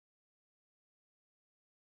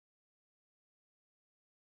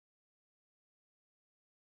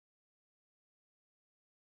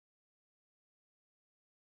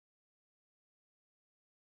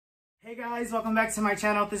Hey guys, welcome back to my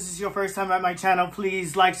channel. If this is your first time at my channel,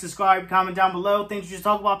 please like, subscribe, comment down below. Things you should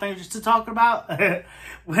talk about, things just to talk about.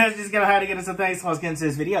 Let's just get ahead and get into some things. So let's get into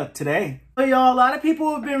this video today. So y'all, a lot of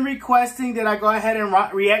people have been requesting that I go ahead and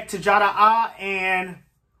react to JOTTA, and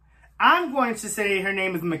I'm going to say her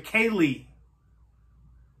name is MICHELY.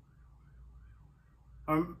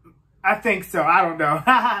 I think so. I don't know.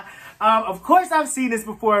 Of course, I've seen this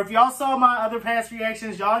before. If y'all saw my other past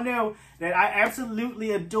reactions, y'all know that I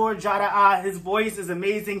absolutely adore JOTTA. His voice is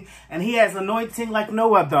amazing, and he has anointing like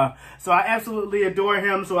no other. So I absolutely adore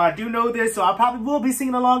him. So I do know this, so I probably will be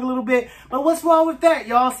singing along a little bit. But what's wrong with that,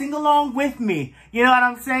 y'all? Sing along with me. You know what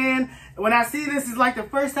I'm saying? When I see this, it's like the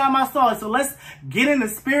first time I saw it. So let's get in the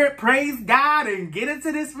spirit, praise God, and get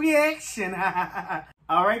into this reaction.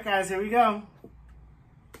 All right, guys, here we go.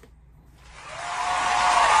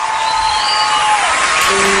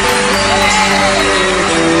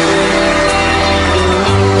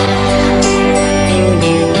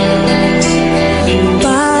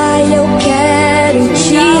 Pai, eu quero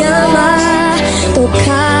te amar,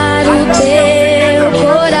 tocar o teu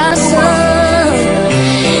coração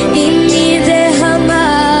e me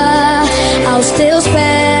derramar aos teus pés.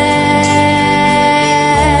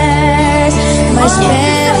 Mais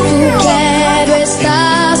perto quero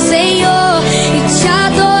estar, Senhor, e te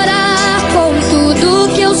adorar com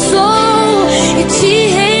tudo que eu sou e te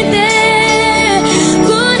render.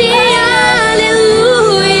 Glória,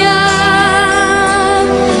 aleluia,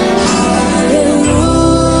 aleluia,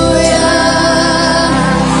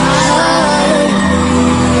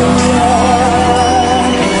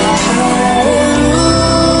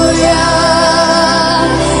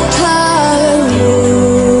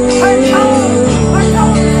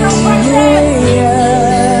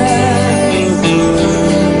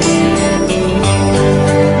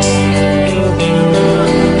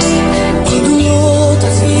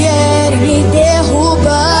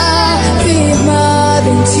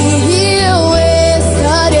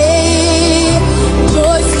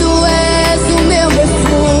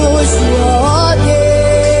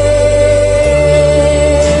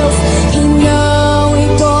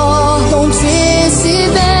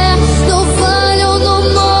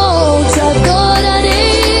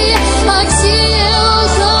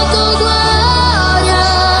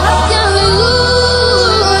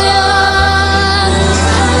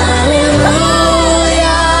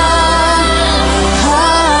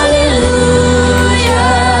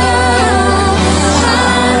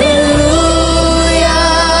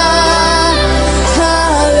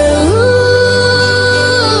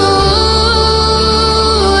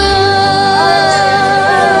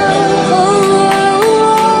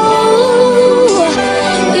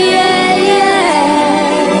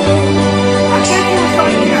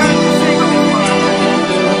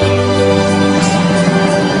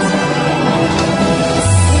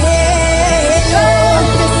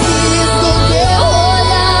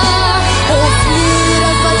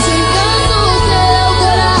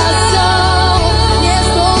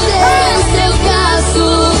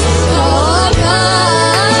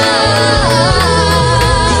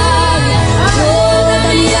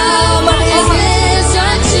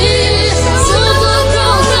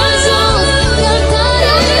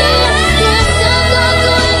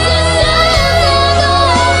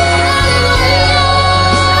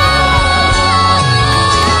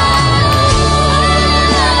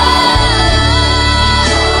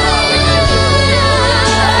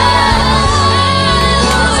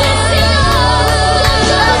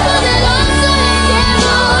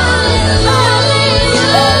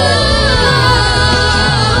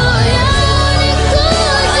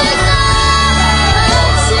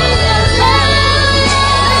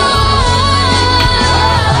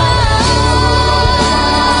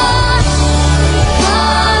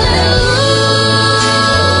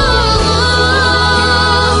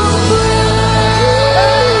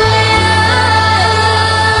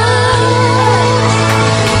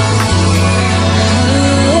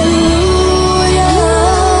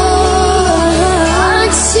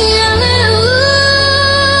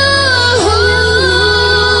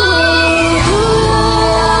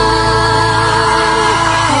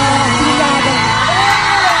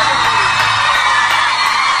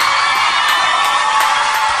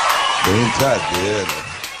 Brincadeira.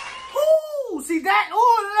 See that?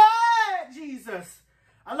 Oh, Lord Jesus.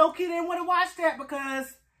 I low-key didn't want to watch that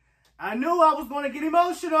because I knew I was going to get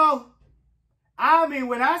emotional. I mean,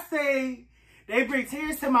 when I say they bring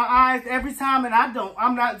tears to my eyes every time, and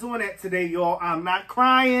I'm not doing that today, y'all. I'm not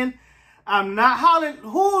crying. I'm not hollering.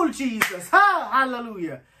 Oh, Jesus.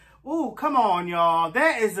 Hallelujah. Ooh, come on, y'all.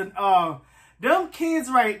 That is an, them kids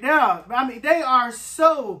right there. I mean, they are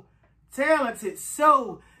so talented,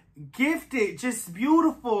 so gifted, just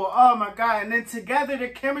beautiful. Oh my God. And then together the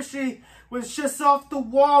chemistry was just off the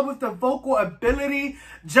wall with the vocal ability.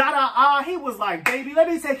 JOTTA, he was like, baby, let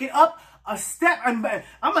me take it up a step. I'm going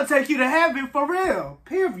to take you to heaven for real.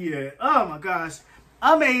 Period. Oh my gosh.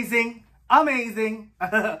 Amazing. Amazing.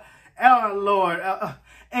 Oh Lord.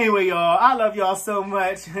 Anyway, y'all, I love y'all so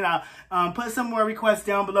much. And I'll put some more requests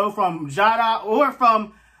down below from JOTTA or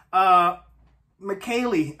from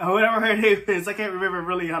MICHELY, or whatever her name is. I can't remember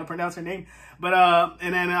really how to pronounce her name. But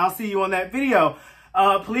and then I'll see you on that video.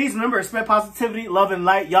 Please remember, spread positivity, love, and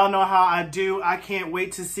light. Y'all know how I do. I can't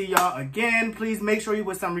wait to see y'all again. Please make sure you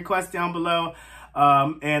put some requests down below.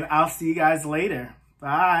 And I'll see you guys later.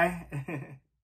 Bye.